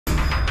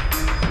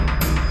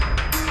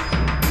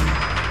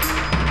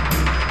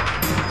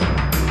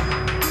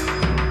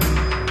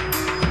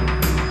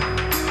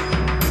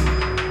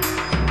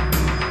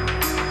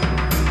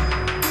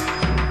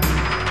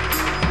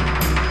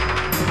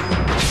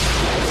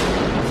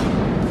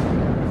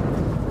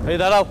এই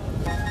দাঁড়াও,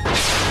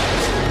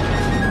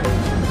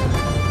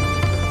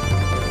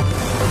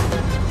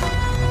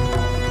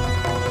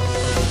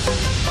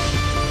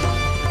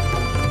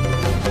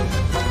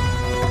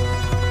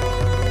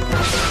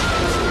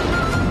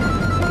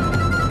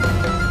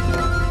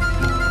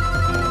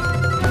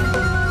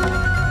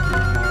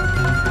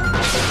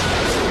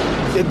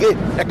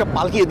 একটা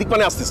পালকি এদিক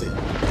মানে আসতেছে।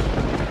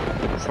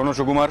 শোনো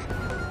সুকুমার,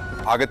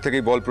 আগের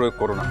থেকেই বল প্রয়োগ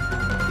করো না,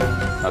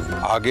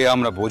 আগে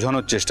আমরা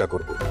বোঝানোর চেষ্টা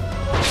করব।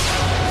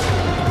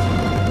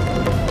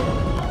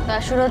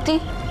 দাশরথী,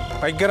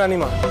 আজ্ঞা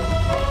রানীমা।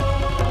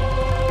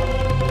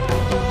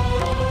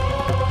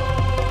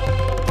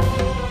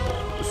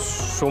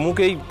 সমুখ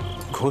এই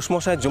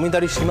ঘোষমশায়ের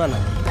জমিদারির সীমানা।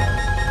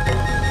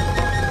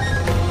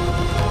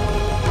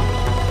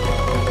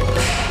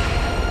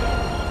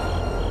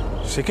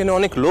 সেখানে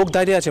অনেক লোক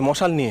দাঁড়িয়ে আছে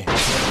মশাল নিয়ে।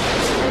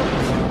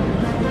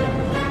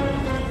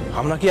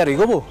 আমরা কি আর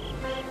এগোবো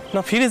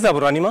না ফিরে যাবো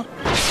রানীমা?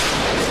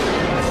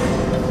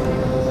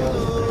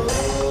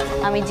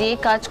 আমি যে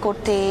কাজ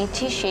করতে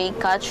এসেছি সেই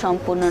কাজ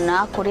সম্পূর্ণ না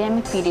করে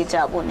আমি ফিরে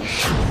যাব না।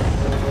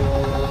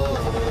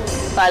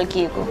 পালকি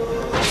এগো।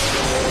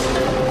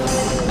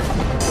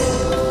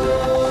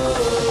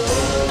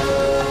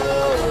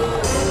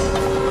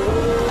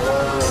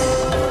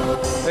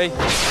 এই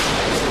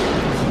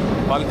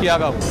পালকি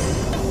আগাও।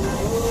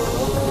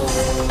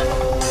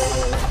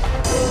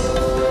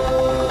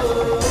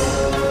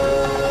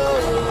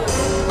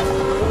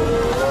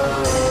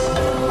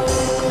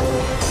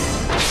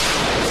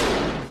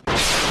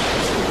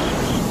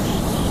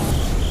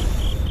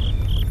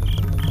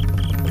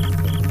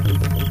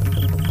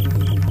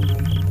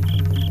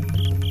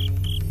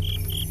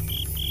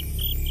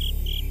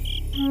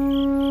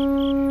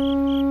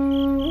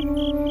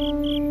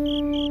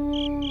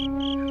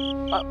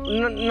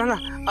 না না,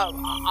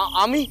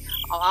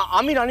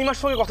 আমি রানীমার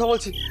সঙ্গে কথা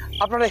বলছি,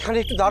 আপনারা এখানে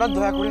একটু দাঁড়ান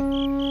দয়া করে।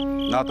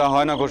 না, তা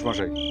হয় না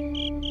ঘোষমশাই,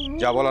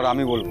 যা বলার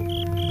আমি বলবো।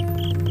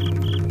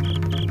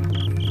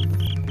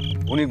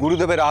 উনি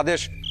গুরুদেবের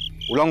আদেশ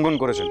উল্লঙ্ঘন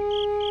করেছেন।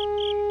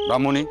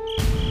 ব্রাহ্মণী,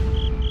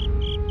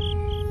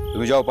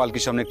 তুমি যাও,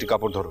 পালকির সামনে একটি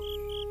কাপড় ধরো।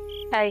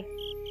 এই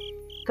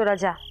তোরা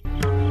যা।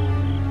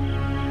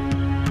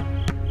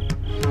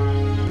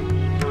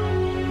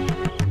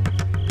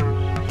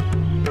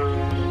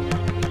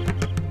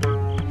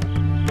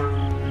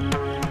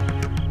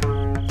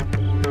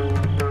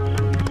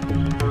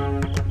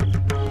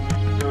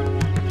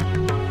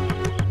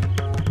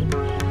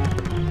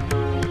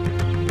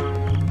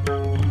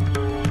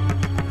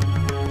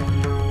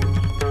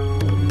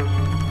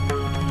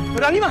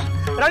 রানীমা,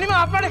 রানীমা,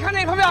 আপনার এখানে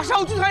এভাবে আসা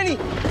উচিত হয়নি।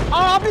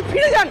 আপনি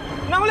ফিরে যান,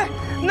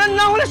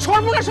 না হলে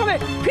সর্বনাশ হবে।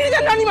 ফিরে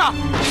যান রানীমা।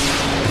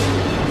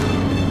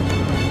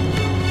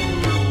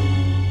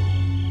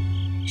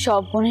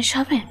 সর্বনাশ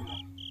হবে?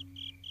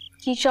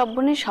 কি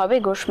সর্বনাশ হবে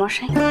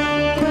ঘোষমশাই?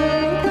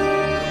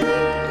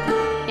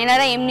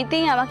 এনারা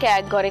এমনিতেই আমাকে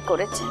এক ঘরে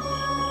করেছে,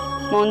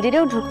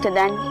 মন্দিরেও ঢুকতে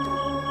দেননি।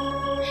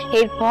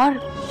 এরপর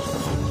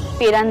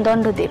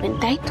পেরানদণ্ড দেবেন,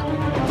 তাই তো?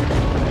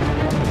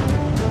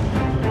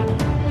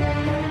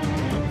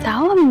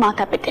 তাও আমি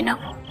মাথা পেতে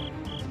নেব,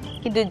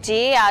 কিন্তু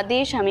যে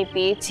আদেশ আমি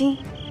পেয়েছি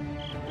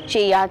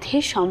সেই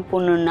আদেশ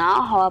সম্পূর্ণ না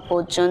হওয়া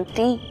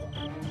পর্যন্তই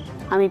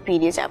আমি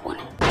ফিরে যাব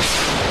না।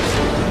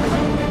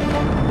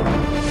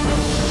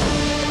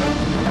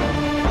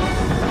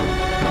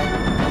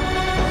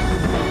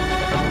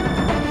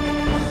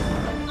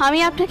 আমি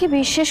আপনাকে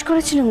বিশ্বাস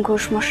করেছিলাম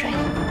ঘোষমশাই,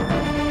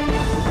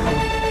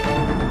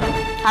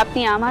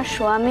 আপনি আমার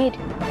স্বামীর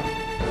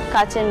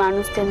কাছের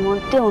মানুষদের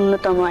মধ্যে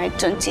অন্যতম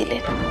একজন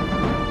ছিলেন।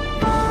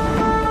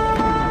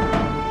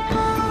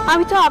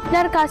 আমি তো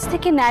আপনার কাছ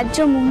থেকে ন্যায্য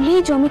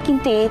মূল্যেই জমি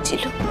কিনতে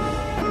এসেছিল,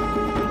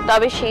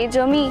 তবে সেই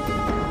জমি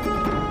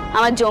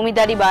আমার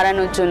জমিদারি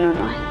বাড়ানোর জন্য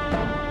নয়,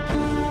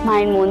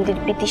 মায়ের মন্দির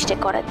প্রতিষ্ঠা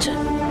করার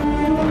জন্য।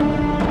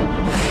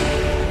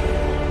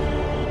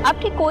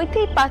 আপনি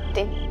কইতেই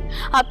পারতেন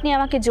আপনি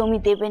আমাকে জমি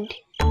দেবেন,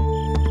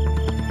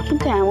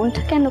 কিন্তু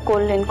এমনটা কেন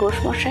করলেন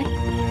ঘোষমশাই?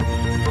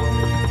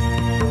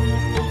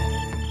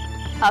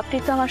 আপনি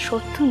তো আমার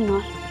শত্রু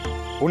নন।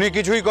 উনি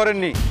কিছুই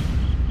করেননি,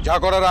 যা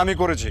করার আমি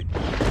করেছি।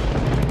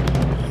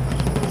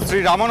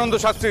 শ্রী রামানন্দ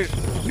শাস্ত্রীর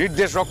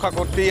নির্দেশ রক্ষা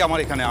করতেই আমার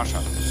এখানে আসা।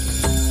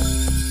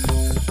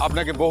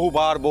 আপনাকে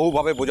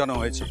বহুভাবে বোঝানো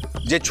হয়েছে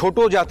যে ছোট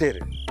জাতের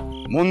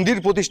মন্দির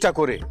প্রতিষ্ঠা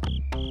করে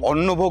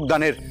অন্নভোগ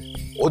দানের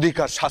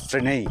অধিকার শাস্ত্রে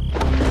নেই।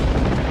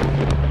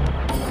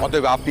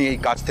 অতএব আপনি এই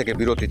কাজ থেকে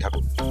বিরতি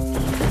থাকুন।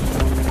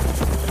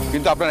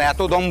 কিন্তু আপনার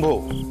এত দম্ভ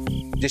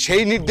যে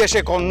সেই নির্দেশে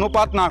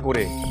কর্ণপাত না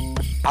করে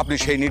আপনি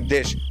সেই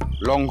নির্দেশ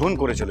লঙ্ঘন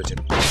করে চলেছেন।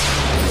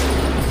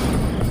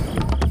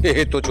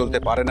 এ তো চলতে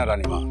পারে না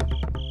রানীমা।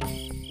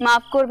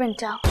 মাফ করবেন,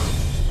 চাও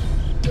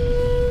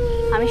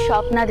আমি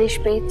স্বপ্নাদেশ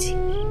পেয়েছি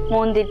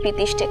মন্দির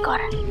প্রতিষ্ঠা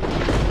করার।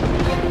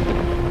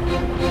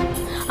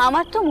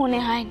 আমার তো মনে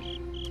হয়নি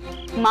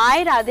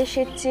মায়ের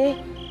আদেশের চেয়ে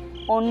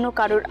অন্য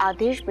কারোর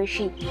আদেশ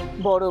বেশি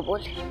বড়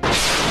বলে।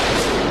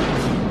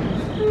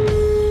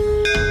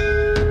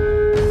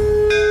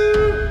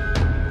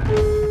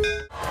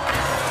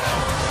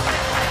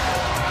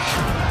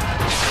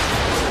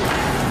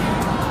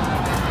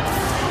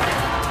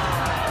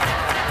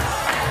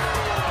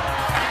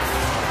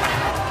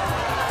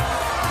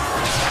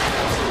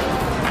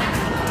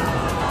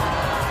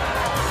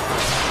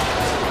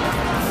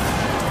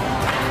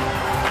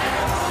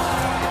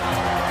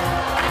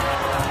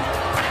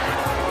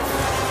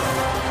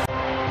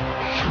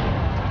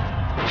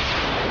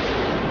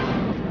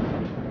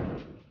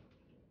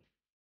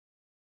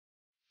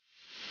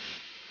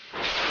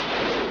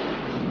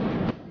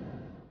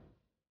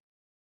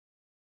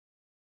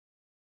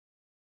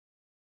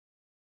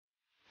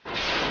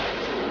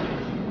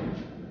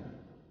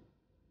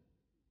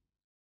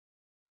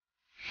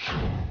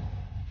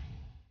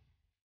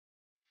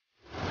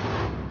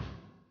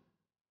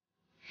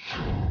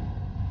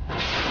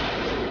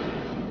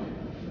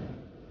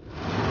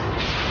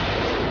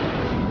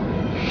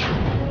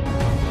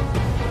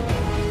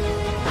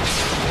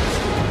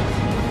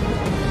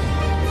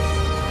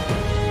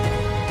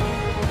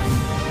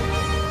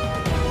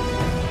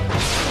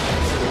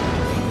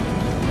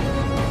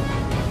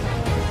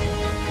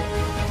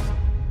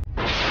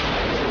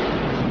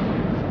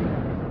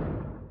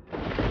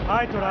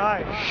 আয় তোরা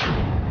আয়,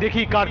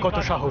 দেখি কার কত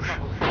সাহস।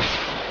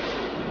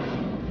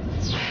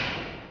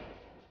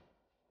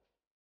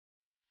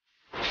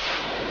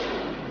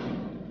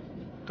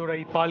 তোরা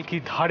এই পালকি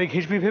ধারে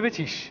ঘেঁষবি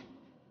ভেবেছিস?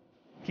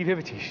 কি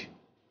ভেবেছিস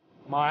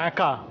মা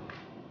একা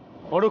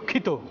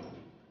অরক্ষিত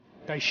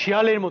তাই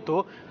শিয়ালের মতো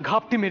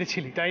ঘাপটি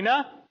মেরেছিলি, তাই না?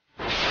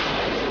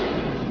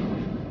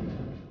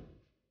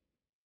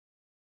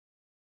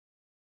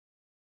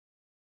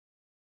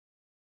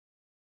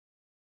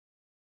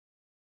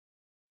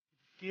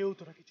 কেউ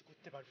তোরা কিছু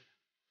করতে পারবে না।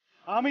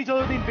 আমি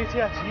যতদিন বেঁচে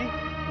আছি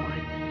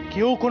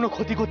কেউ কোনো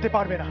ক্ষতি করতে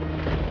পারবে না।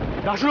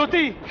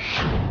 রাসুলতি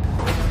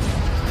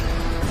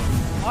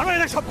আরো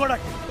এরা সব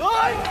কটাকে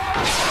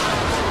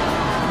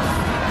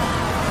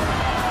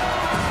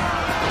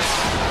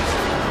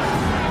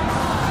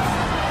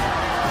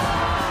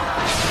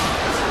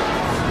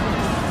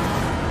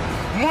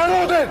মারো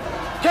ওদের,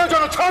 কেউ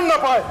যেন ছাড় না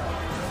পায়।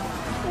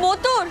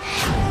 মতুর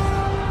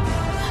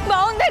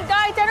বাউনদের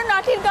গায়ে যেন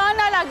লাঠির গা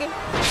না লাগে।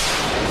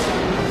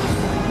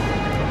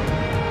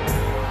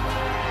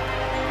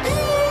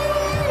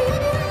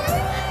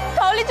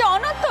 তাহলে যে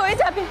অনর্থ হয়ে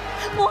যাবে,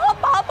 মহা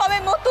পাপ হবে।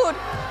 মতুর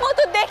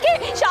মতুর দেখে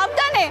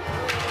সাবধানে।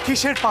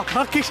 কিসের পাপ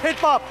না কিসের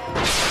পাপ?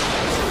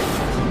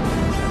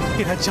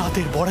 এরা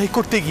জাতের বড়াই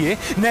করতে গিয়ে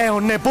ন্যায়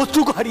অন্যায়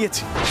বস্তুকে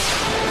হারিয়েছে।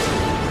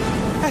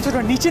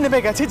 এতটা নিচে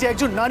নেমে গেছে যে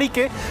একজন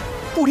নারীকে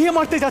পুড়িয়ে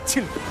মারতে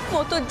যাচ্ছিল।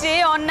 মতুর যে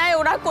অন্যায়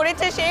ওরা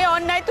করেছে সেই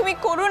অন্যায় তুমি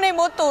করো নে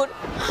মতুর।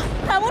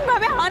 এমন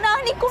ভাবে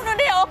হানাহানি করো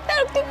নে,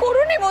 অক্তারক্তি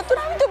করো নে মতুর।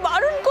 আমি তো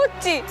বারণ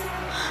করছি।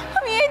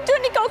 আমি এর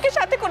জন্য কাউকে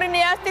সাথে করে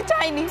নিয়ে আসতে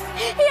চাইনি।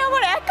 এই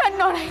আমার একার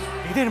লড়াই।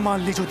 এদের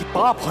মারলে যদি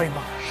পাপ হয়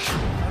মা,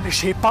 তাহলে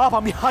সেই পাপ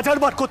আমি 1000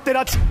 বার করতে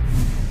রাজি।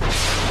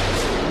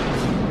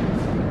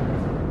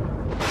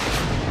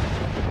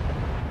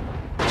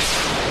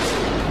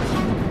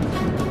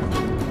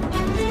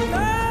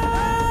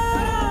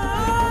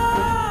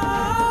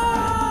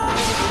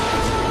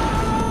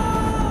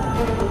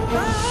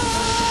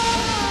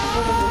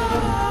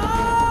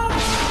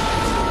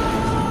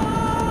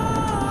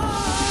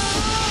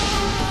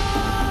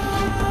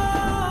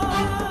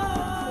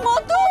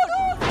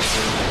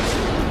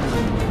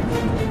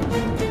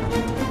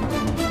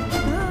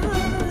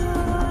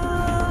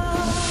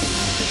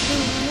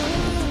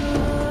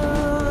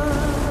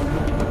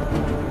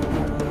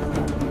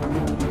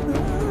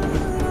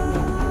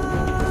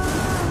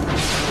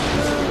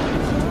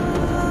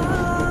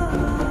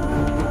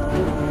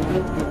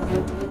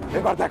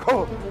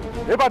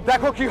 এবার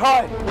দেখো কি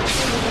হয়।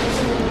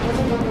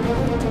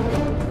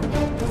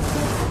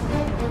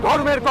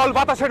 ধর্মের কল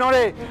বাতাসে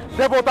নড়ে,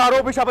 দেবতার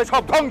অভিশাপে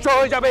সব ধ্বংস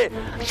হয়ে যাবে।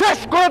 শেষ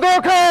করে দে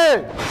ওকে।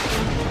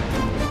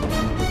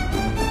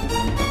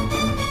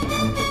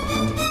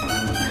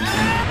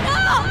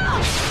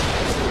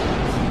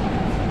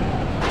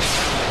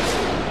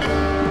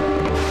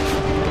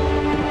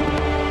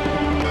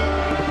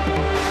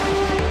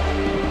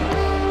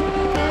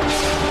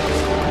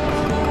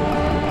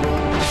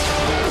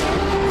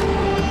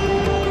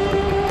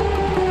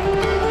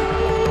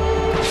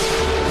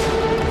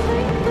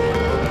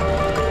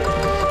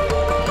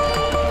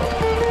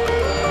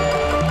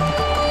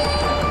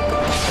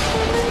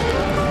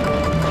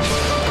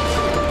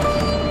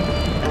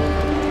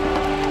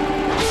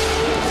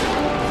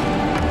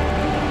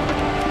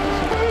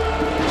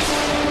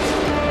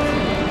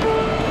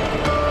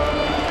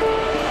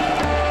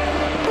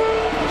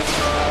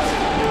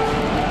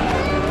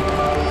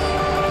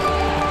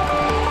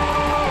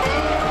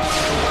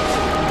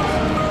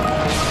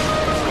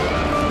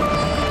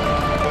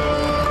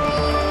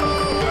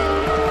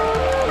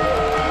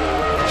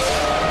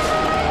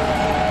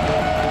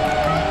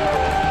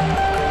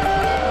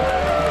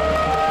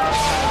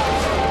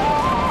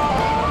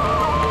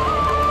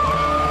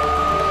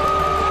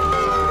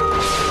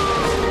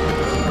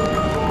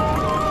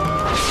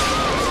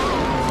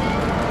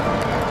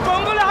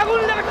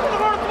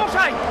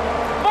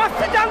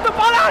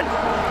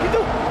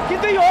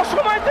 কিন্তু এই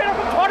অসময় তো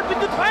এরকম ঝড়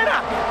বিদ্যুৎ হয় না।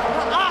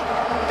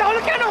 তাহলে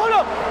কেন হলো?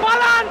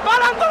 পালান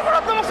পালান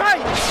মশাই।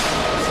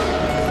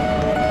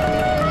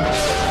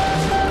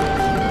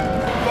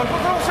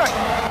 মশাই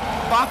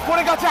বাদ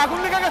পড়ে গেছে, আগুন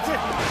লেগে গেছে।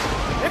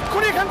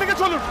 এক্ষুনি এখান থেকে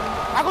চলুন,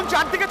 আগুন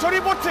চারদিকে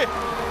ছড়িয়ে পড়ছে,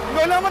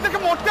 নইলে আমাদেরকে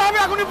মরতে হবে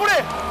আগুনে পুড়ে।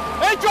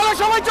 এই চলো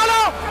সবাই চলো,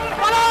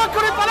 পালাও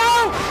করে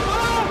পালাও।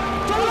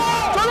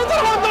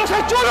 চলুন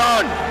মশাই,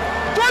 চলুন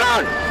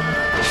চলুন।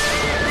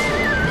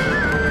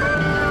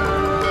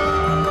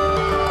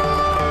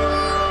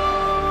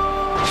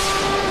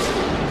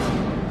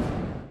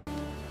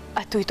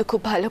 আর তুই তো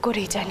খুব ভালো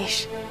করেই জানিস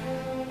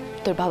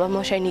তোর বাবা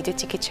মশাই নিজে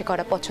চিকিৎসা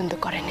করা পছন্দ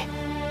করেনি।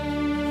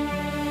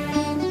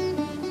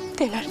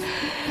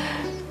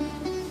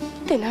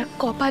 তেনার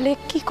কপালে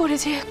কি করে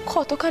যে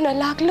কতখানা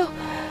লাগলো,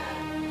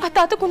 আর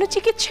তা তো কোনো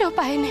চিকিৎসাও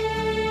পায়নি।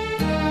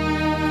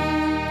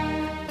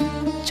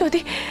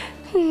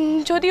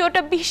 যদি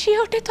ওটা বিষিয়ে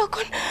ওঠে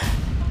তখন।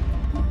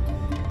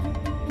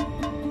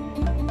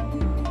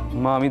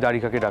 মা, আমি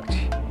দারিকাকে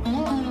ডাকছি,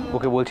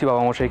 ওকে বলছি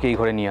বাবা মশাইকে এই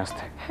ঘরে নিয়ে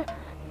আসতে।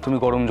 তুমি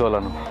গরম জল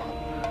আনো।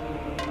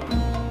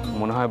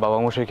 মনে হয় বাবা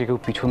মশাইকে কেউ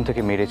পিছন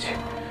থেকে মেরেছে,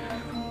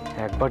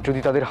 একবার যদি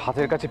তাদের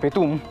হাতের কাছে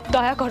পেতুম।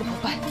 দয়া কর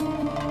গোপাল,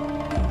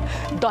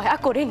 দয়া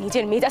করে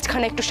নিজের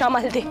মেজাজখানা একটু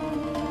সামাল দে।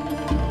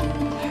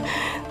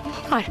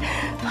 আর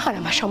আর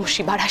আমার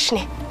সমস্যা বাড়াস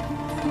নে।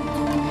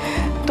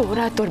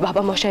 তোরা তোর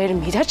বাবা মশাইয়ের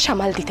মেজাজ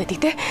সামাল দিতে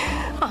দিতে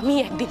আমি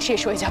একদিন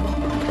শেষ হয়ে যাব।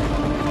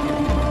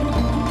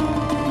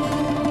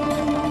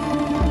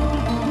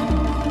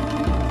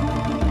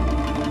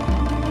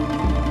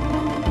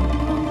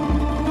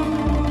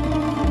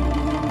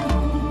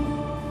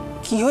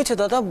 কি হয়েছে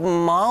দাদা?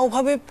 মা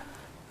ওভাবে?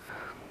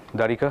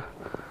 দারিকা,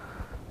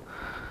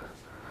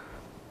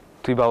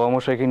 তুই বাবা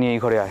মশাইকে নিয়ে এই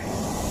ঘরে আয়।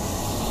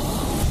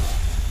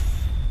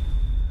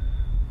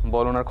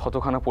 বল, ওনার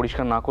ক্ষতখানা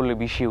পরিষ্কার না করলে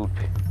বিষিয়ে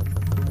উঠবে।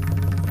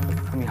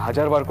 আমি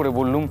 1000 বার করে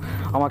বললুম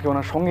আমাকে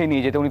ওনার সঙ্গে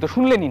নিয়ে যেতে, উনি তো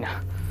শুনলেনই না।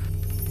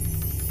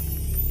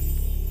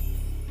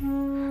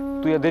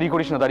 তুই আর দেরি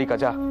করিস না দারিকা,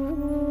 যা।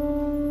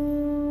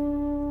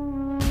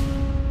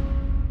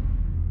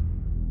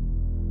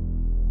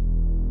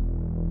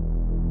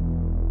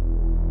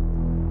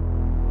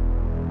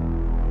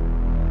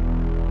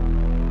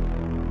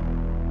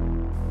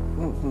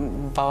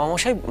 বাবা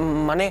মশাই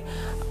মানে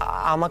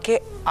আমাকে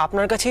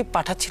আপনার কাছেই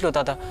পাঠাচ্ছিল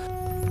দাদা।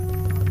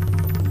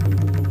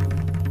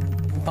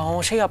 বাবা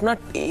মশাই আপনার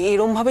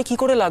এরম ভাবে কি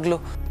করে লাগলো?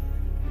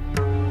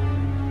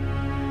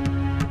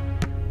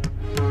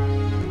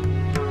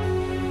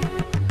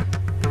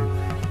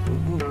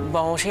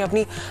 বাবা মশাই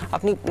আপনি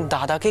আপনি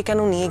দাদাকে কেন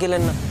নিয়ে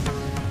গেলেন না?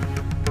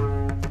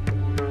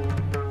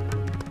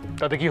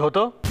 তাতে কি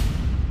হতো?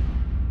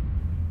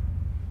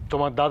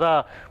 তোমার দাদা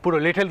পুরো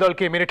লেঠেল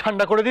দলকে মেরে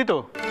ঠান্ডা করে দিত।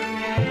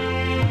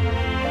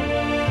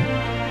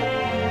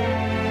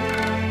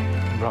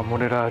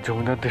 ব্রাহ্মণেরা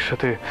জমিদারদের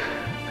সাথে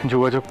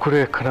যোগাযোগ করে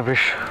একখানা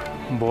বেশ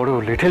বড়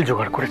লেঠেল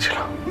জোগাড় করেছিল।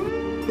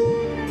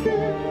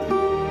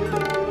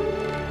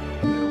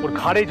 ওর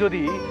ঘাড়ে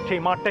যদি সেই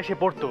মাঠটা এসে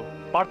পড়তো,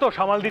 পারতো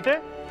সামাল দিতে?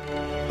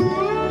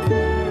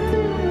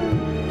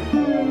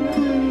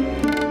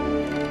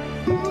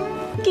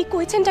 কি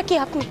কইছেনটা কি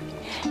আপনি?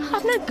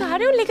 আপনার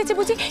গাড়েও লেগেছে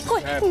বুঝি?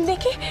 কই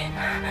দেখি।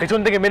 পেছন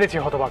থেকে মেরেছে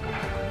হতভাগা।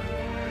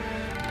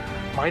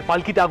 মায়ের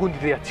পালকিতে আগুন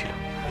দিতে যাচ্ছিল,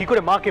 কি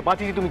করে মাকে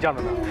বাঁচিয়েছি তুমি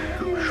জানো না?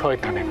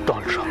 শয়তানের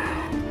দল সব।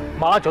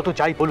 মা যত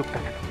যাই বলুক না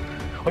কেন,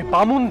 ওই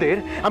বামুনদের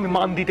আমি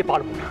মান দিতে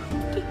পারবো না।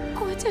 কি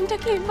কইছেনটা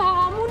কি?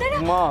 বামুনেরা?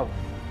 মা,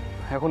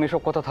 এখন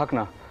এসব কথা থাক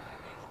না,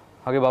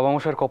 আগে বাবা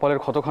মশাইয়ের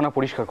কপালের ক্ষতখানা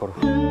পরিষ্কার করো।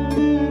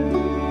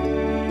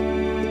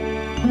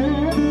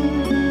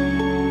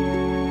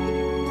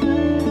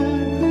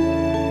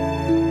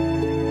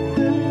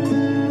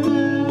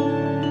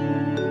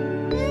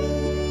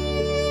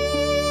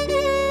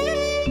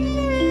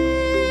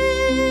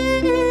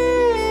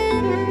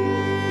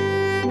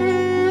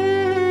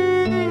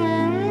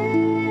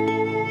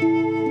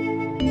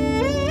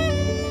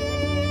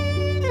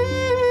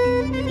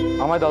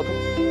 আমায় দাও তো,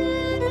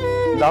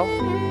 দাও।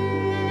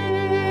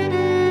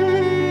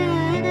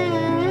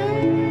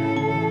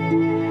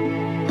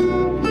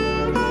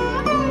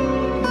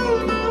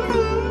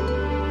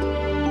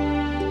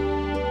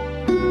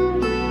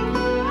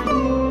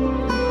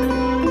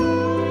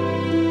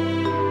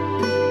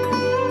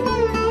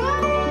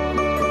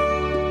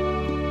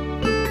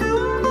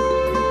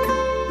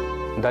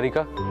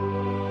 দারিকা,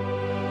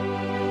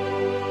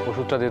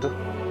 ওষুধটা দে তো।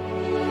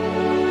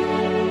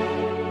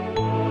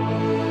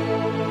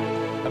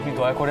 আপনি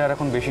দয়া করে আর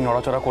এখন বেশি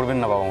নড়াচড়া করবেন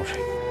না বাবা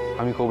মশাই।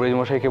 আমি কবরেজ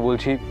মশাইকে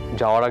বলছি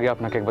যাওয়ার আগে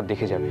আপনাকে একবার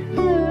দেখে যাবে।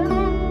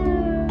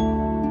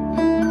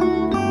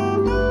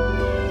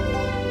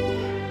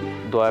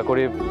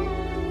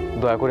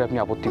 দয়া করে আপনি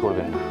আপত্তি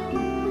করবেন না।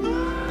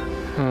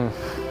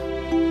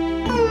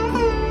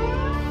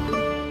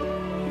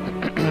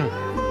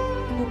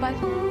 গোপাল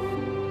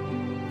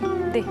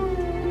দে,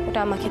 ওটা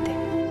আমাকে দে।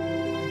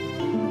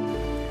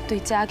 তুই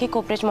যা আগে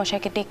কবরেজ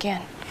মশাইকে ডেকে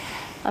আন,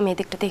 আমি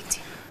এদিকটা দেখছি।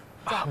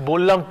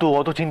 বললাম তো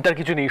অত চিন্তার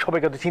কিছু নেই,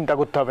 সবাইকে অত চিন্তা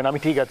করতে হবে না, আমি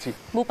ঠিক আছি।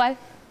 গোপাল,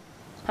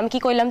 আমি কি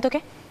কইলাম তোকে?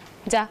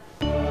 যা।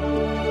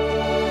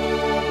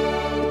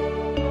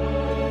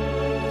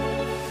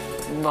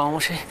 বাবা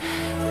মশাই,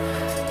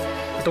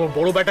 তোমার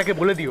বড় বেটাকে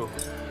বলে দিও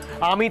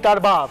আমি তার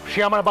বাপ, সে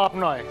আমার বাপ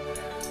নয়।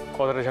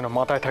 কথাটা যেন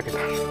মাথায় থাকে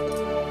তার।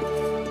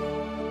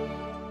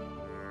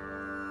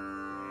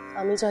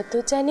 আমি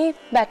যতদূর জানি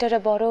ব্যাটারা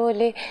বড়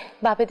হলে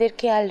বাপেদের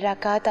খেয়াল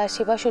রাখা, তার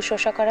সেবা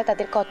শুশ্রূষা করা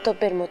তাদের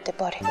কর্তব্যের মধ্যে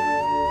পড়ে।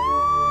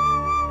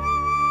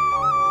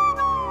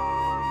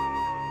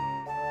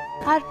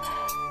 আর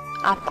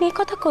আপনি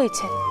কথা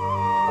কইছেন,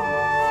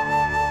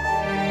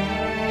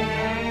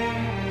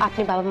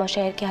 আপনি বাবা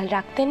মশাইয়ের খেয়াল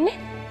রাখতেন না?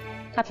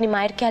 আপনি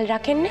মায়ের খেয়াল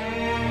রাখেন না?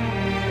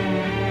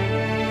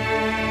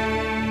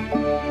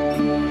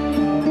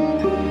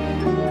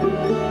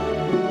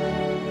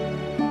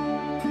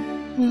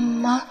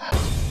 মা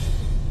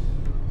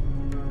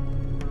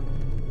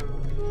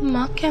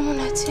মা কেমন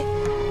আছে?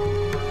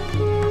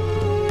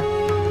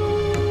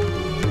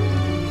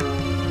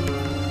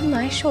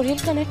 মায়ের শরীর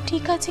খানা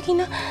ঠিক আছে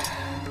কিনা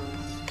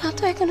তা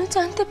তো এখনো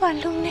জানতে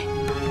পারলাম না।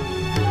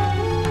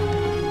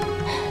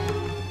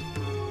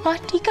 মা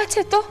ঠিক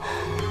আছে তো?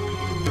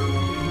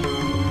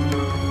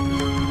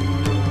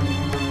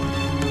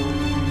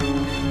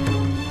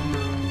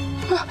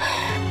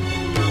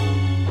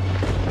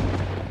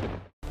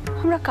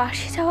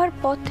 কাশি যাওয়ার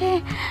পথে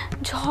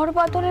ঝড়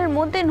বাদলের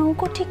মধ্যে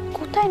নৌকো ঠিক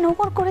কোথায়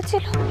নগর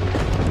করেছিল?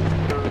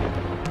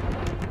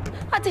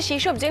 আচ্ছা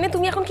সেসব জেনে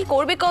তুমি এখন কি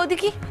করবে কও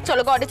দেখি?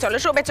 চলো ঘরে চলো,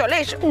 শোবে চলে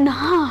এসো। না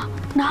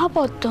না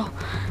পদ্ম,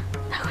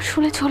 এখন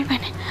শুলে চলবে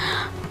না।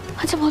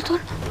 আচ্ছা বলতো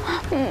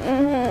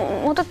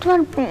মতো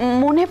তোমার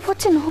মনে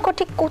পড়ছে নৌকো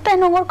ঠিক কোথায়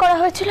নগর করা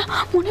হয়েছিল?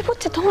 মনে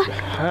পড়ছে তোমার?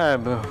 হ্যাঁ,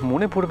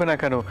 মনে পড়বে না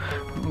কেন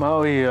মা?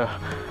 ওই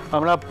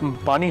আমরা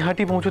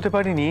পানিহাটি পৌঁছতে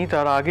পারিনি,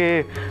 তার আগে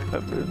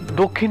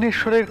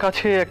দক্ষিণেশ্বরের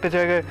কাছে একটা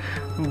জায়গায়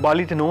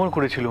বালিতে নোঙর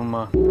করেছিলাম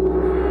মা,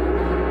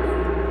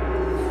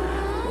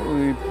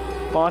 ওই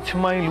 5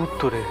 মাইল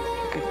উত্তরে।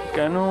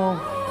 কেন?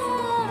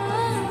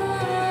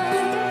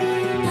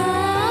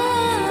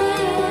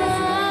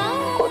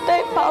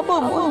 কোথায় পাবো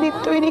মন্দির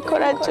তৈরি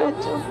করার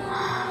জন্য?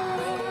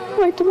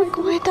 ওই তুমি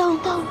কয়ে দাও।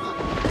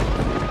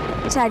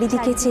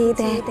 চারিদিকে চেয়ে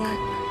দেখ,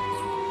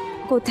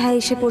 কোথায়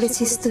এসে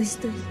পড়েছিস তুই।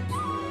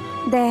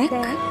 দেখ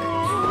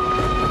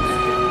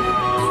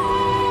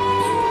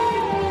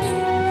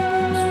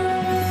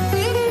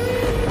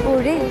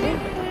ওরে,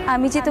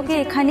 আমি যে তোকে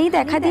এখানেই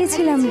দেখা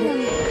দিয়েছিলাম রে।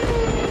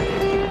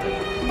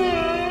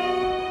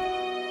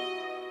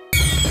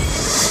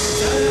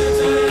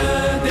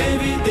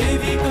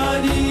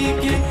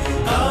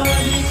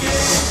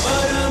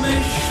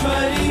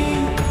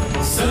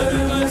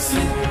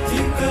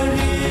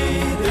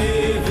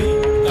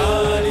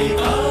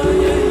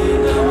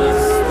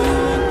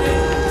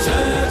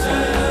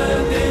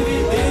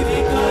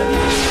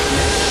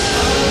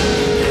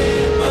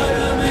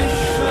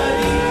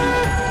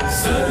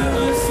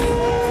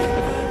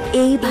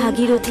 এই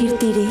ভাগীরথীর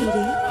তীরে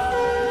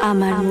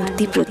আমার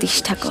মূর্তি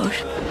প্রতিষ্ঠা কর।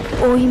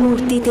 ওই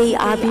মূর্তিতেই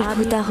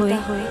আবির্ভূতা হয়ে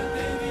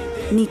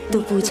নিত্য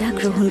পূজা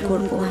গ্রহণ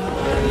করব।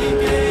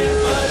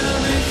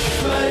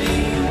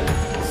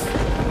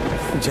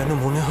 যেন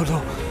মনে হলো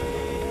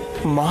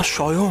মা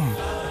স্বয়ং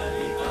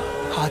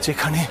আজ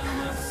এখানে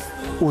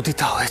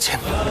উদিতা হয়েছেন।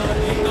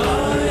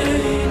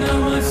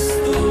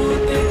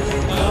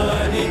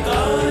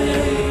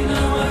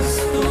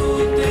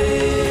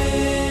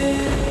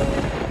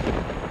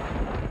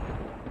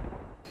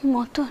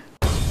 মতন,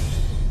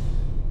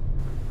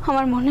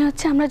 আমার মনে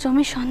হচ্ছে আমরা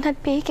জমির সন্ধান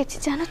পেয়ে গেছি,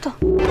 জানো তো?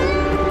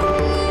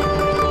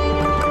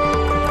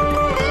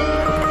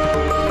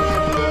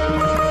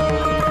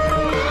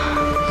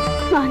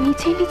 মা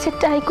নিজেই নিচের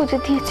টাই খুঁজে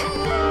দিয়েছে।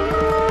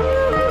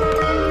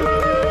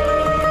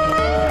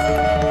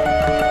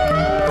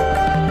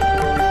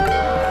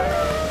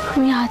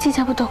 আমি আজই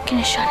যাব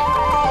দক্ষিণেশ্বরে।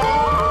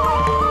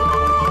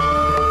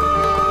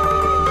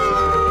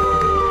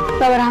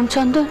 বাবা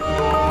রামচন্দ্র,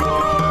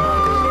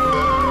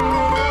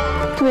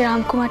 তুমি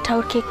রামকুমার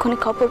ঠাকুরকে এক্ষুনি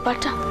খবর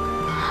পাঠা,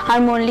 আর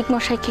মল্লিক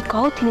মশাইকে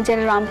কও তিনি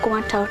যারা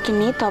রামকুমার ঠাকুরকে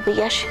নিয়ে তবেই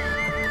আসে।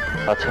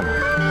 আচ্ছা মা।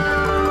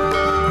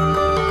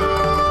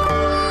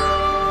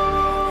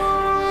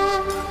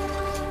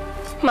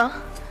 মা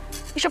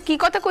এসব কি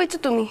কথা কইছো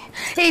তুমি?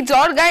 এই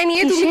জ্বর গায়ে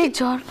নিয়ে তুমি? কিসের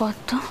জ্বর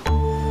পদ্ম?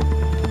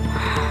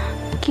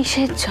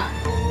 কিসের জ্বর?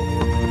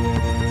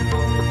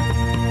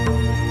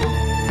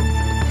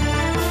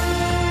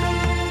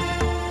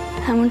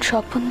 এমন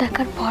স্বপ্ন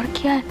দেখার পর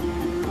কি আর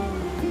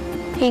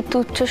এই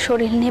তুচ্ছ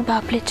শরীর নিয়ে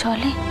ভাবলে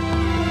চলে?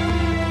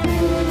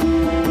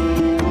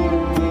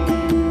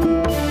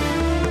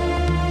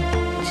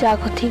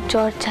 জাগতিক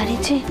জ্বর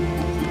চারিছে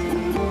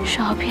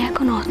সবই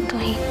এখন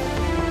অর্থহীন।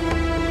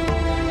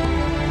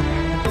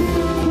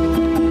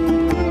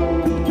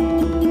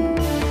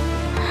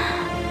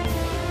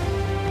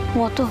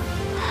 মতো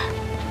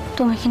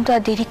তুমি কিন্তু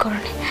আর দেরি করো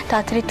না,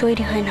 তাড়াতাড়ি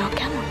তৈরি হয়ে নাও,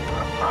 কেমন?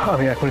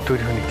 আমি এখনই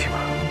তৈরি হয়ে নিচ্ছি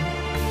মা।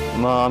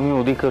 মা আমি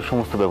ওদিকের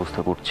সমস্ত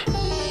ব্যবস্থা করছি।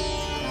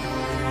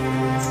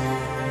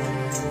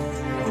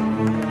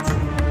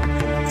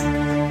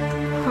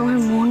 আমার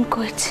মন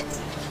কইছে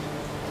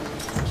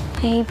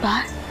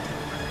এইবার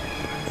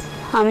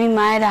আমি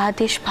মায়ের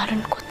আদেশ পালন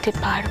করতে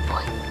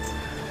পারবই।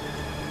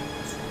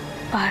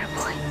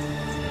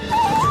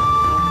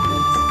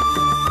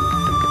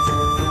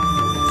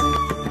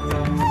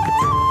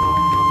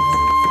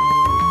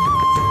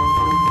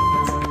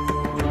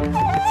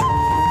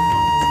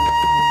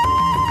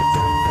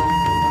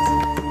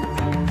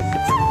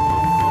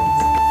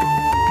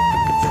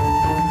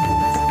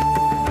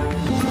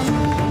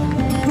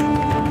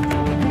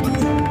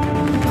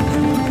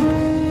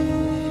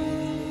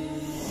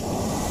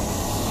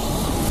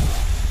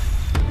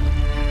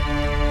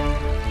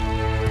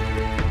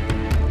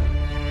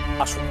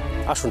 আসুন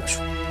আসুন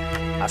আসুন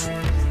আসুন,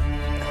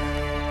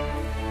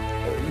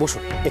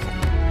 বসুন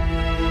এখানে।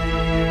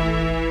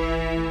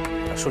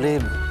 আসলে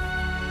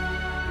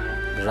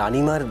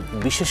রানীমার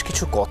বিশেষ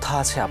কিছু কথা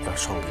আছে আপনার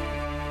সঙ্গে।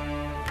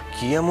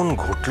 কি এমন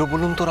ঘটলো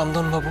বলুন তো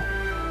রামধন বাবু?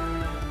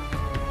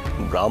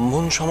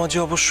 ব্রাহ্মণ সমাজে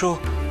অবশ্য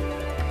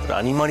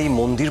রানীমার এই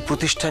মন্দির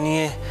প্রতিষ্ঠা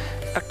নিয়ে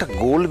একটা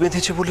গোল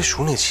বেঁধেছে বলে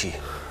শুনেছি।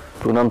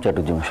 প্রণাম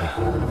চাটুর্য মশাই।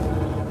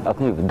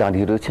 আপনি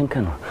দাঁড়িয়ে রয়েছেন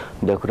কেন?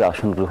 দয়া করে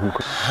আসন গ্রহণ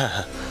করুন। হ্যাঁ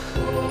হ্যাঁ,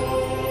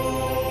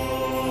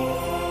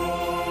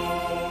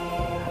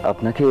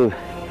 আপনাকে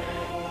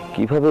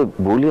কিভাবে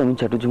বলি আমি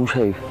চাটুর্য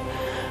মশাই,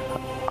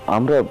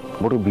 আমরা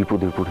বড়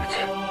বিপদে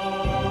পড়েছি।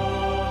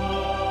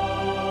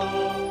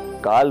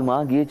 কাল মা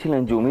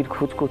গিয়েছিলেন জমির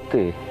খোঁজ করতে,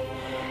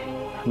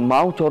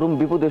 মাও চরম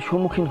বিপদের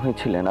সম্মুখীন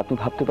হয়েছিলেন। আপনি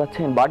ভাবতে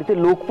পারছেন, বাড়িতে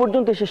লোক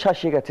পর্যন্ত এসে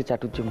শাসিয়ে গেছে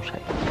চাটুর্যে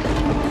মশাই।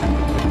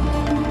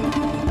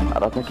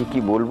 আর আপনাকে কি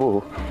বলবো,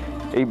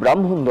 এই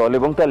ব্রাহ্মণ দল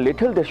এবং তার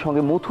লেঠেলদের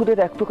সঙ্গে মথুরের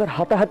এক প্রকার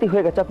হাতাহাতি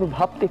হয়ে গেছে, আপনি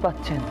ভাবতে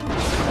পাচ্ছেন।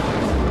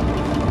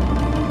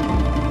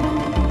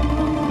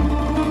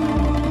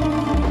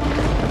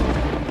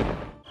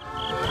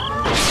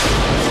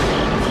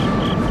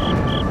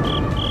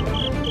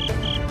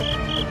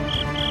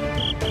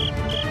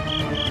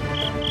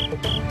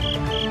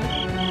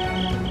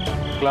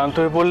 ক্লান্ত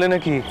হয়ে পড়লে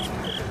নাকি?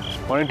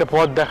 অনেকটা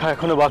পথ দেখা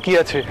এখনো বাকি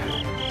আছে।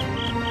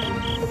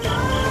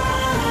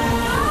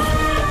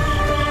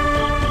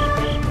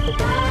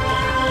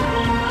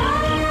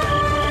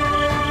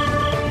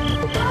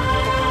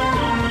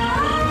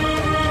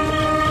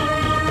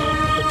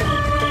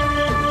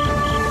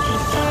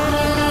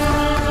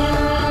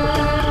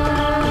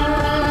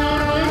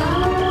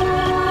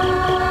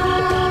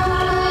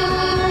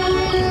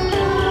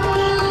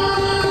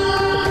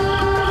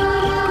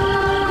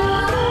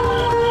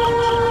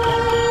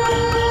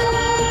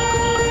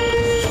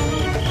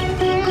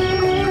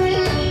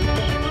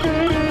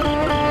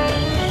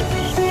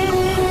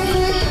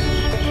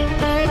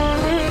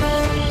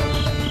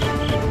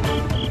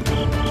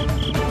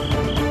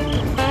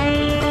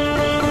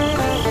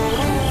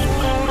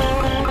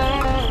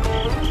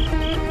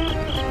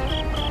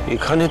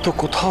 এখানে তো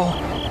কোথাও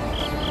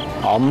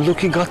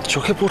আমলকি গাছ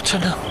চোখে পড়ছে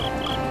না,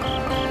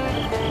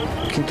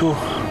 কিন্তু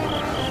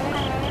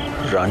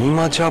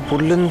রানীমা যা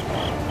বললেন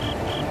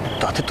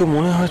তাতে তো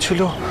মনে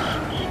হয়েছিল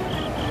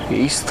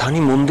এই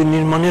স্থানই মন্দির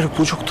নির্মাণের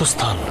উপযুক্ত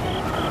স্থান।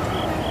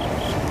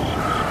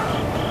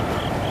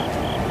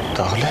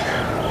 তাহলে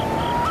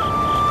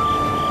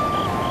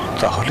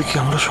তাহলে কি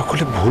আমরা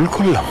সকলে ভুল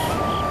করলাম?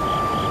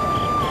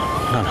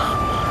 না না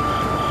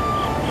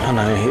না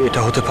না, এটা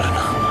হতে পারে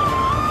না।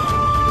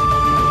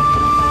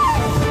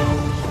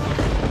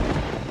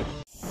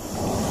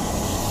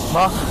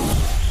 মা,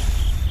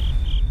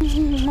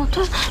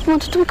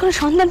 তুমি কোনো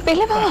সন্ধান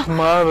পেলে বাবা?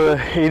 মা,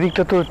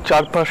 এদিকটা তো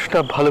চারপাশটা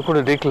ভালো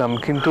করে দেখলাম,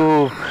 কিন্তু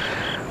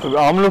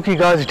আমলকি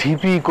গাছ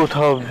ঢিপি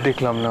কোথাও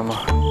দেখলাম না। মা,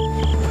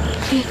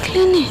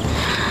 দেখলেনি?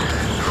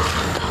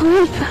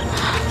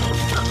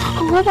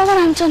 বাবা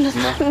রামচন্দ্র,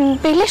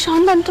 পেলে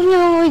সন্ধান তুমি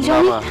ওই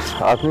জমি?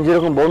 আপনি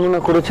যেরকম বর্ণনা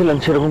করেছিলেন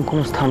সেরকম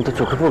কোনো স্থান তো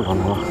চোখে পড়লো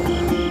না।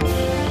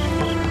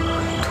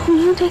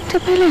 তুমিও দেখতে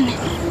পেলে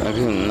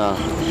না?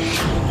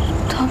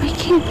 তবে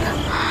কি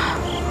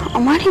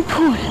আমারই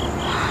ভুল?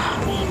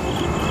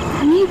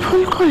 আমি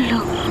ভুল করলো?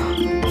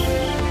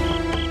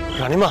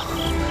 রানীমা,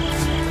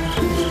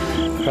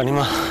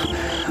 রানীমা,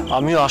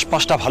 আমিও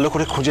আশপাশটা ভালো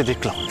করে খুঁজে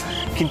দেখলাম,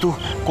 কিন্তু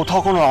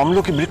কোথাও কোনো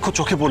আমলকি বৃক্ষ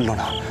চোখে পড়ল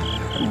না।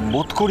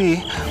 বোধ করি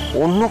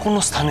অন্য কোনো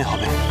স্থানে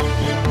হবে।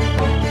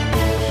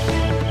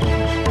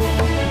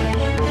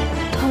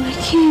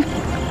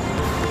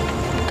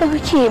 তবে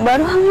কি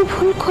এবারও আমি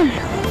ভুল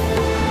করলাম?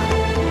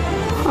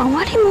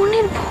 আমারই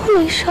মনের ভুল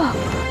এসব।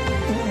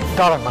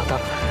 দাঁড়ান মা,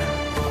 দাঁড়ান,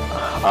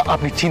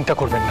 আপনি চিন্তা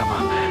করবেন না মা।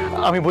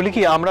 আমি বলি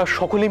কি, আমরা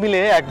সকলে মিলে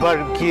একবার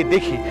গিয়ে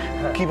দেখি,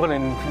 কি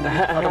বলেন?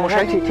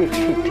 ঠিক ঠিক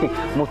ঠিক ঠিক,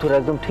 মথুর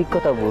একদম ঠিক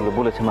কথা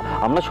বলেছে মা।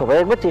 আমরা সবাই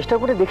একবার চেষ্টা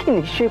করে দেখি,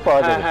 নিশ্চয়ই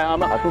পাওয়া যাবে।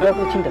 আপনি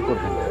একবার চিন্তা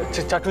করবেন।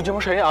 চাটুর্য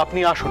মশাই, আপনি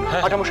আসুন।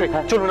 মশাই,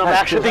 চলুন আমরা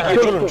একসাথে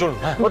গিয়ে। চলুন চলুন,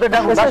 ওদের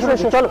ডাকুন,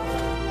 চলো।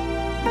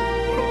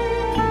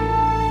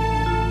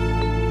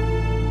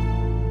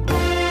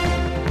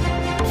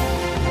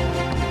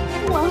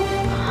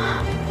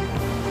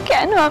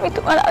 কেন আমি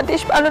তোমার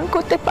আদেশ পালন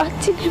করতে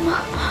পারছি না মা?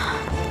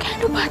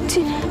 কেন পারছি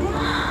না?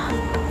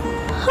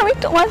 আমি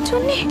তোমার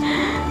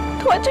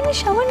জন্য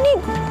সামান্য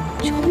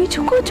জমি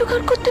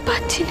জোগাড় করতে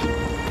পারছি না।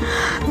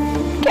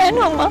 কেন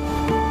মা,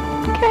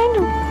 কেন?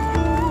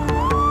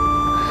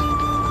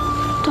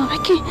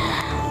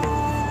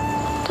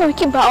 তবে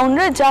কি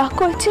বাউনরা যা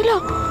করেছিল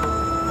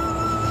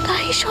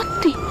তাই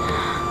সত্যি?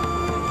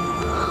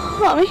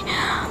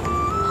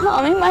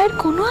 আমি মায়ের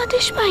কোনো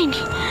আদেশ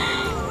পাইনি।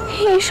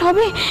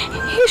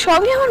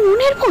 সবই আমার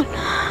মনের ভুল,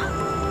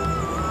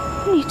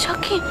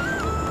 নিছকে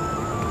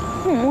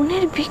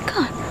মনের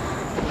বিকার।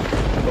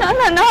 না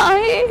না না,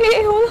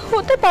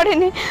 হতে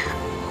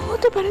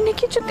পারেনি,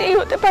 কিছুতেই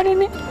হতে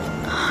পারেনি।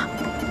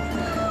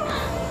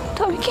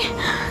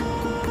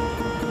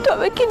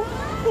 তবে কি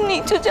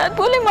নিচু জাত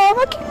বলে মা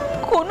আমাকে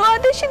কোনো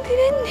আদেশই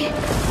দিলেননি?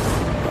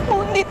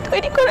 মন্দির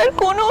তৈরি করার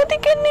কোনো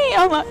অধিকার নেই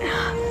আমার,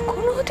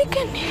 কোনো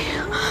অধিকার নেই।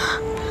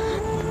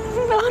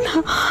 না না,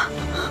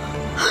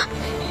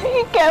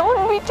 কেমন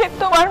বিচে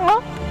তোমার মা,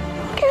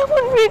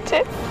 কেমন বিচে,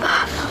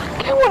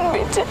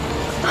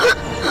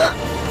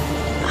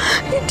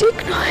 ঠিক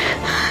নয়,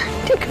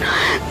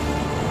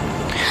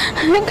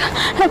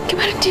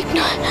 একেবারে ঠিক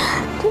নয়,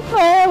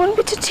 এমন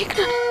বিচে ঠিক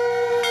নয়।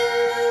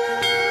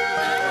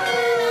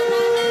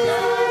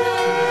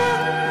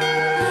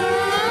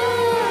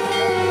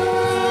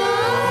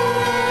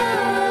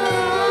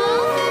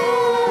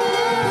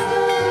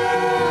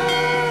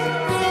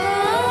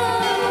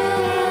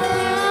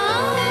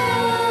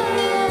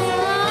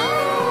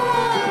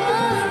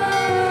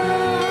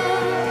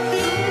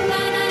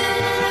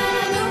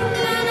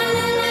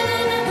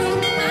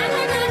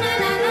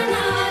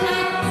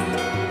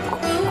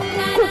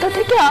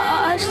 থেকে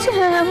আসছে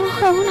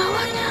এমন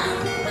আওয়াজ,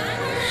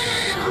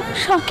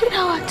 শখের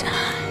আওয়াজ,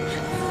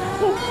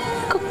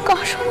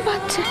 কাশন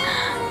বাজছে।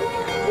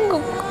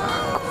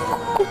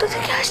 কোথা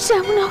থেকে আসছে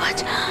এমন আওয়াজ?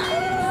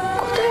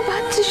 কোথায়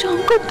বাজছে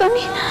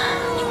শঙ্করধ্বনি?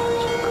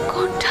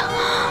 ঘন্টা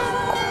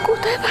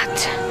কোথায়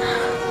বাজছে?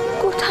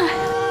 কোথায়?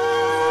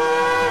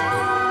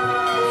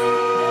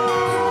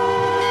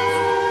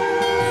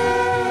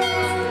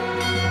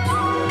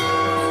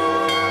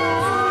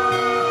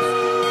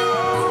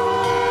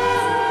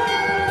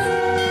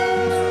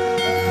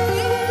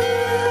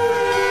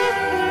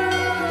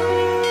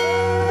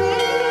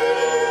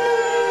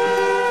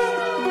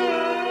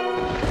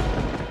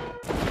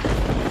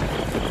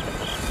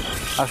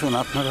 আসুন,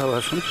 আপনারাও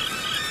আসুন।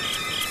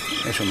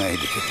 এসো না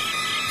এইদিকে।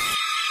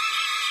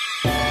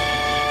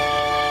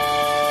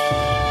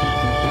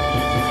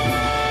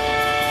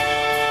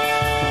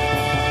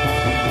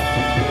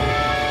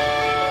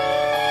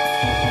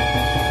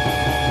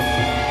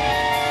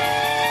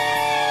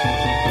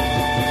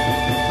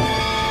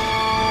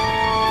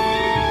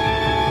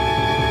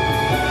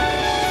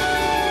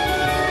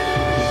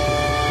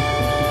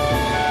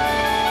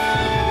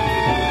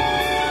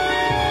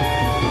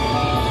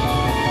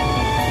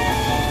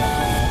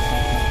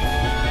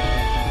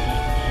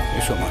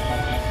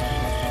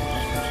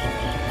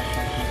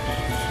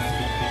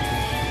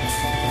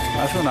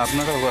 আসুন,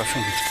 আপনারাও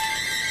আসুন।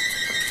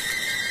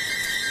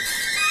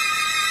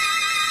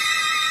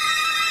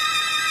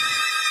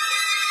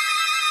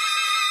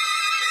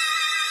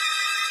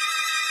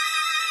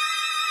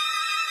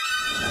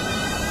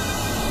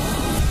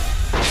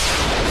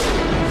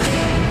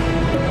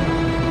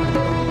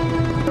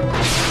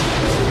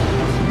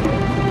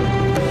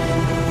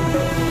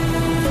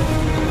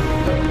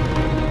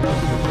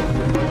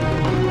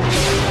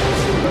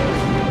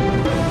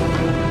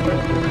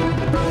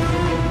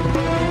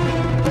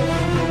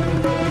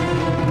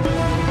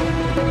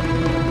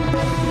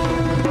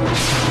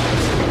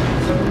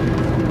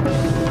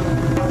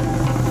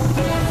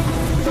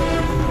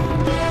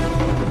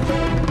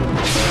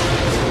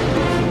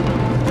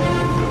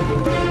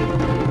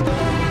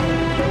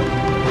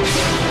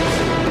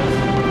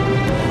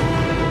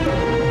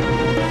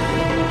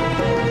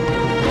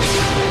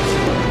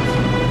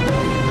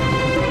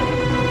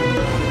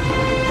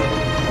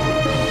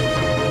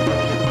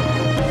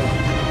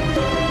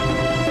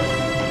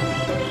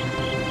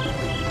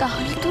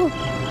 তাহলে তো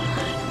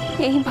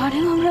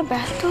এইবারেও আমরা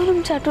ব্যর্থ হলাম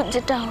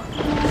চাটুর্যেটাও।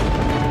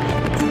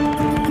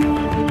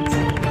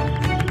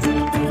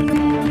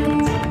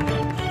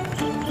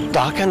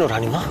 তা কেন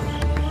রানীমা?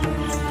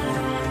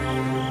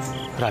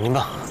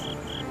 রানীমা,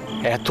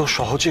 এত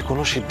সহজে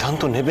কোনো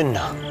সিদ্ধান্ত নেবেন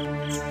না।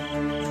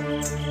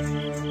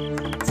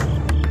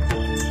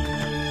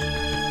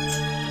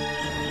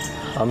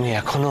 আমি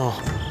এখনো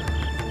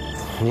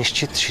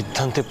নিশ্চিত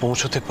সিদ্ধান্তে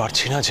পৌঁছতে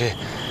পারছি না যে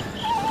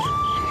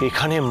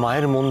এখানে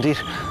মায়ের মন্দির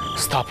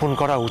স্থাপন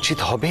করা উচিত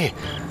হবে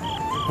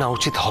না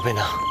উচিত হবে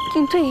না।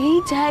 কিন্তু এই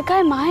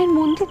জায়গায় মায়ের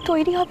মন্দির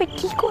তৈরি হবে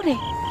কি করে?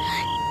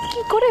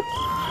 কি করে?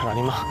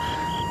 রানীমা,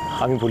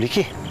 আমি বলি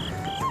কি,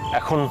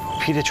 এখন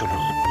ফিরে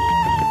চলুন।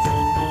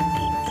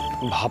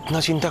 ভাবনা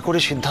চিন্তা করে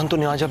সিদ্ধান্ত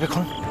নেওয়া যাবে।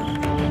 এখন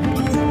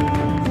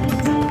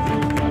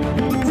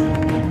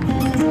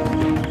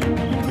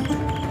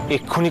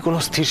এক্ষুনি কোনো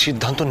স্থির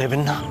সিদ্ধান্ত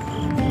নেবেন না।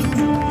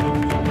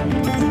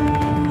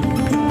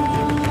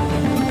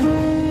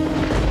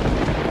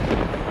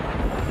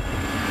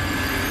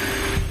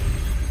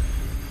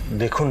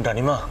 দেখুন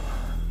রানীমা,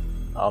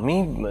 আমি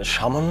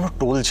সামান্য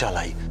টোল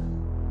চালাই।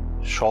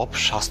 সব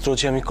শাস্ত্র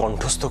যে আমি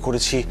কণ্ঠস্থ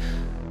করেছি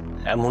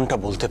এমনটা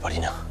বলতে পারি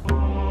না।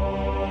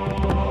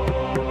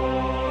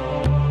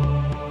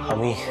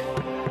 আমি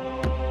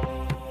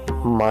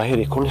মায়ের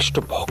একনিষ্ঠ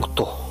ভক্ত।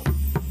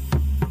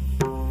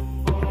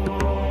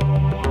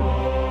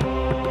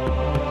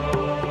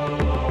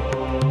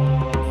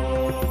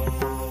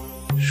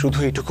 শুধু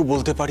এটুকু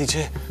বলতে পারি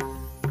যে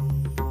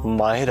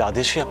মায়ের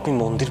আদেশে আপনি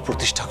মন্দির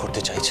প্রতিষ্ঠা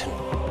করতে চাইছেন।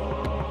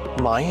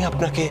 মাই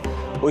আপনাকে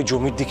ওই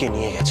জমির দিকে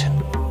নিয়ে গেছেন।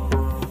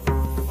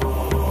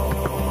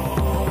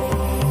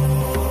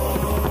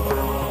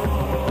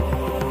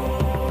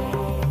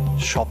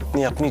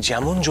 স্বপ্নে আপনি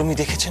যেমন জমি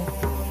দেখেছেন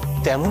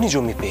তেমনই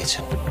জমি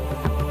পেয়েছেন।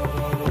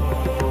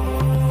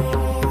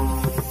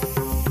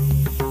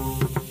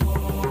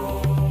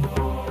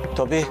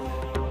 তবে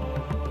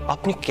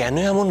আপনি কেন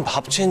এমন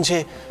ভাবছেন যে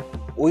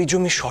ওই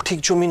জমি সঠিক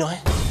জমি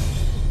নয়?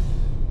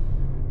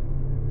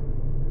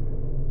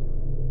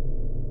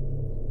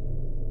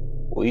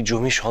 ওই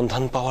জমি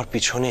সন্ধান পাওয়ার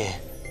পিছনে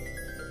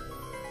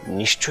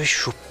নিশ্চয়ই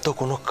সুপ্ত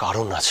কোনো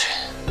কারণ আছে।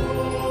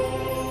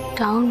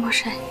 টাউন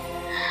মশাই,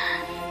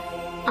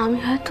 আমি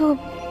হয়তো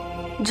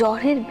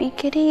জ্বরের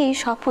বিকেলেই এই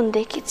স্বপ্ন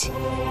দেখেছি,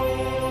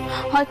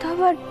 হয়তো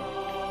আবার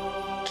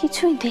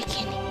কিছুই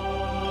দেখিনি।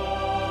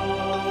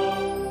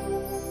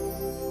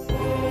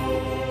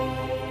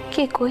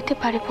 কে কইতে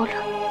পারে বলো?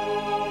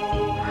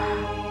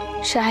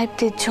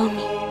 সাহেবদের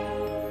জমি,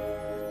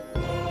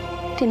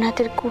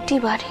 তিনাদের কুটি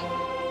বাড়ি,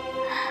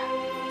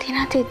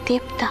 তিনাদের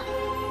দেবতা,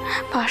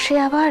 পাশে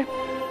আবার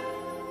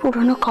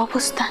পুরনো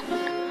কবরস্থান,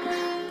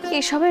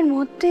 এসবের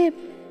মধ্যে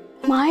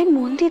মায়ের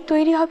মন্দির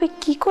তৈরি হবে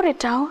কি করে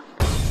টাও?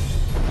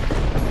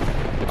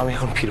 আমি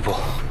এখন ফিরবো,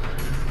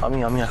 আমি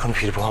এখন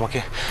ফিরবো। আমাকে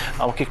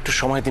আমাকে একটু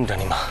সময় দিন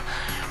রানীমা।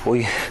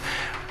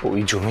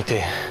 ওই জমিতে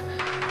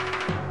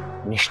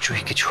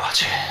নিশ্চয়ই কিছু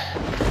আছে।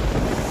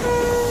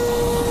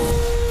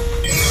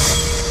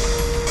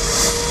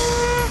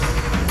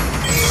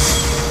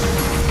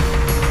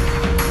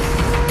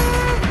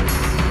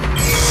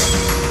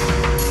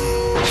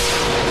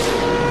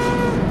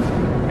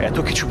 এত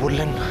কিছু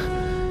বললেন,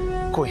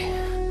 কই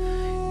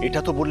এটা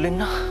তো বললেন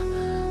না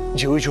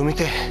যে ওই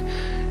জমিতে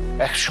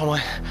এক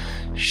সময়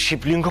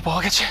শিবলিঙ্গ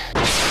পাওয়া গেছে?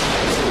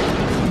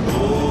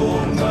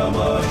 ওম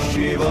নমঃ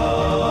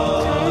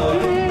শিবায়,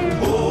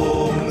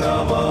 ওম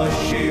নমঃ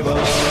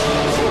শিবায়।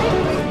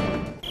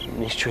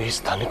 নিশ্চয়ই এই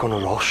স্থানে কোনো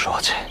রহস্য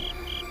আছে।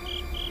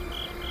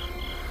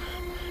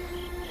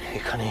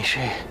 এখানে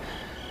এসে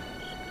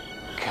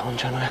কেমন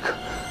যেন এক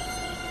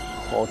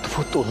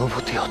অদ্ভুত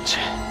অনুভূতি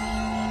হচ্ছে।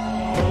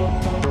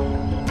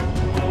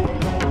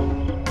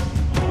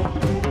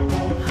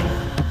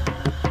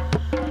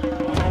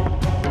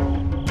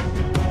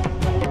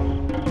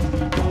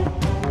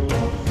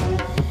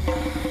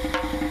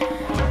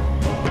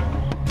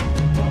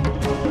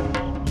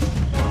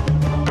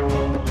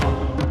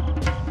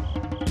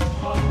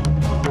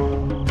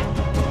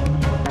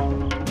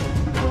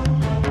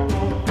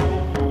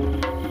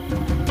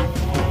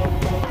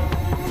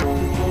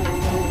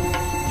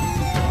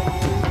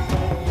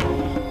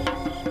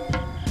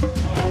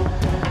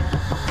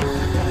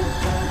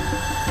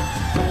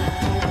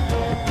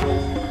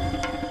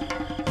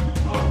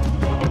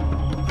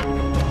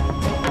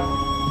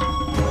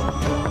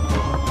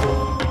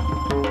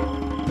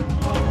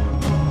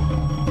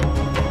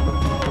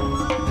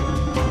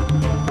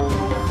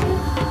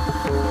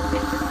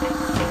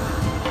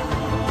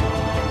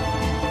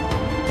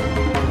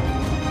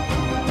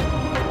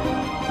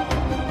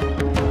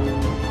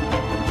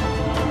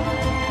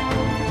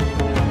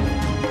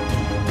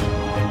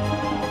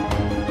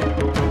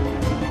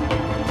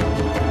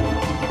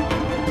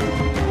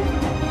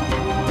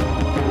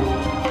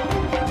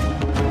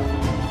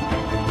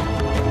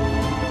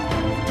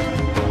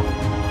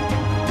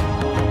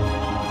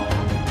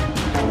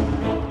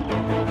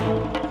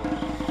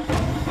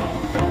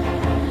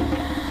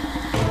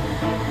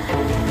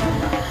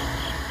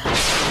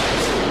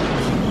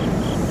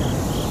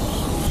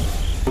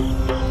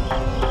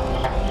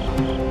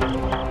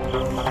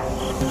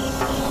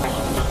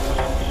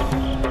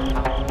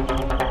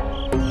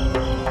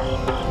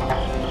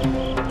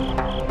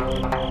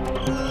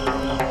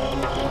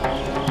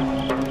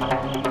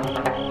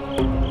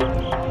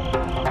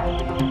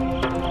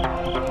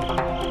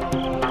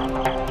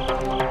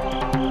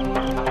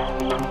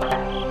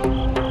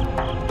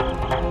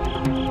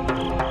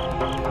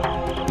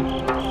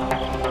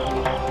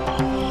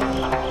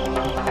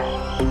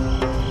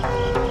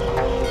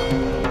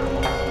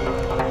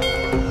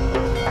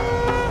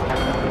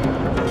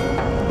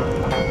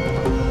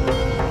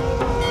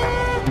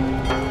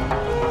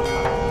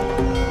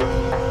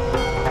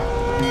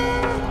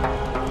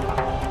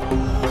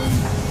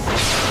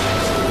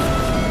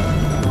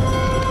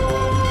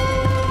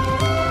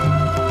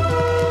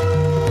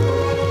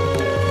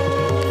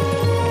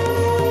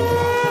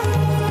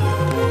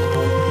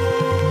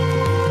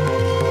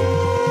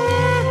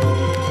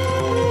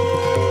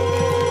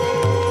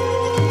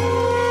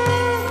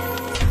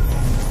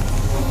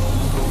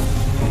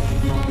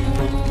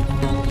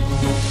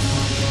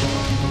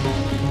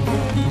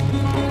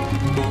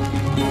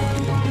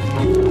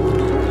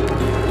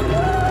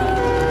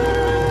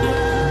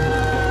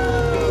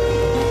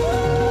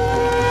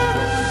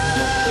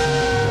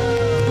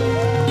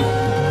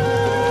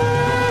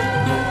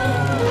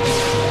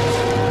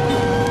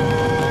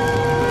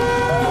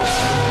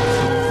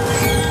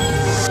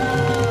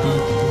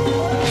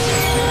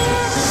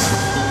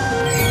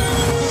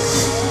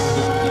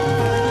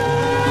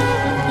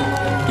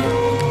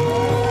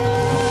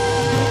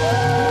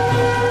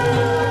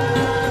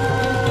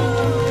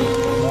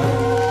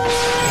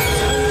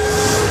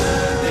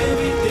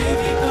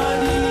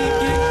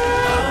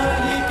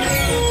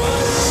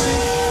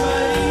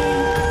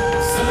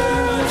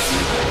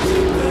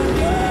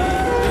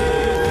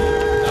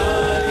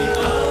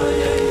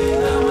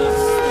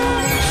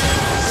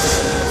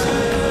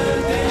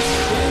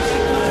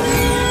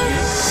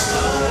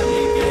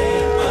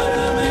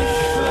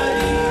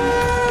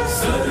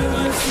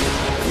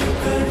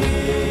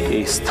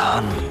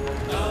 স্থান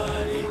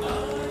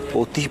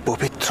অতি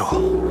পবিত্র,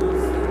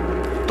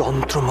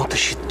 তন্ত্রমতে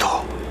সিদ্ধ।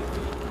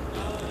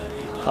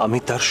 আমি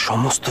তার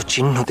সমস্ত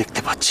চিহ্ন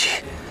দেখতে পাচ্ছি।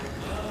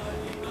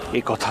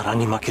 এ কথা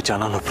রানীমাকে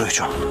জানানো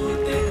প্রয়োজন।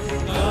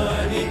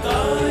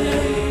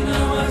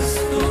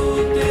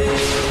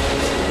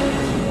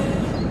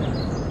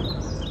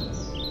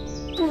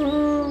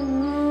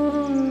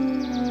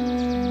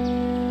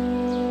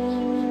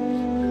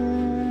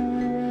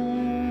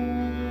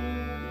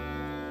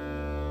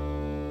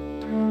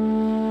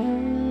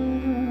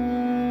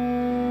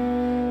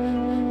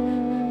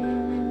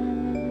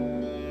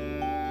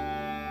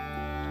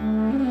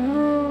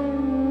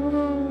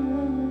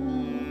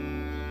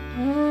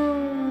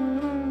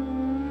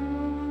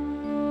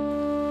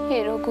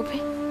 রঘুবী,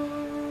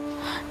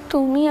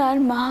 তুমি আর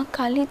মা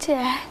কালী যে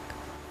এক,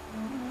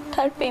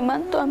 তার পেমান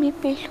তো আমি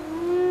পেলুম।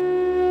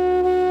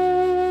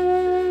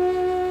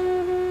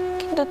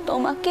 কিন্তু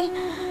তোমাকে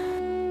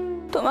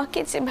তোমাকে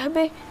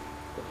যেভাবে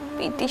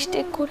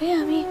বিদিষ্টে করে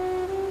আমি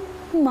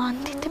মান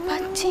দিতে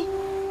পারছি,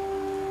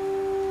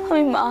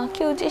 আমি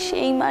মাকেও যে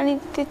সেই মানি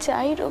দিতে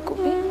চাই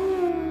রঘুবী।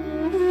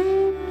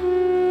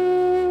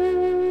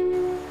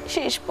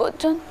 শেষ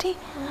পর্যন্ত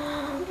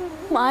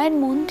মায়ের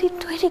মন্দির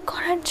তৈরি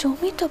করার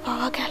জমি তো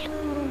পাওয়া গেল,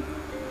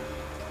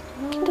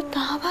 কিন্তু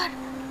তা আবার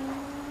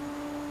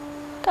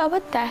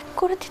ত্যাগ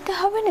করে দিতে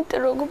হবে না তো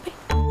রঘুবী?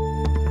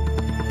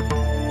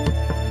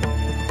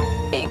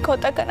 এই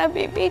কথাখানা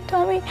ভেবেই তো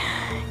আমি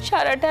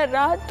সারাটা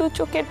রাত দু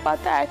চোখের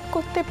পাতা এক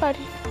করতে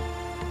পারি।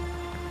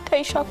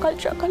 তাই সকাল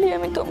সকালে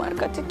আমি তোমার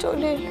কাছে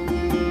চলে এলাম।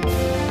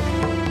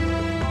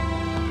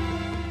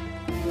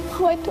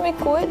 আমায় তুমি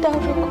কয়ে দাও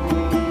রঘুবী,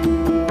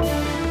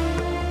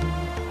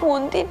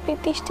 মন্দির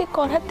প্রতিষ্ঠা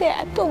করাতে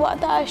এত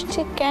বাধা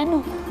আসছে কেন?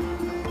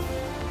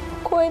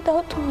 কয়ে দাও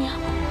তুমি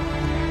আমায়।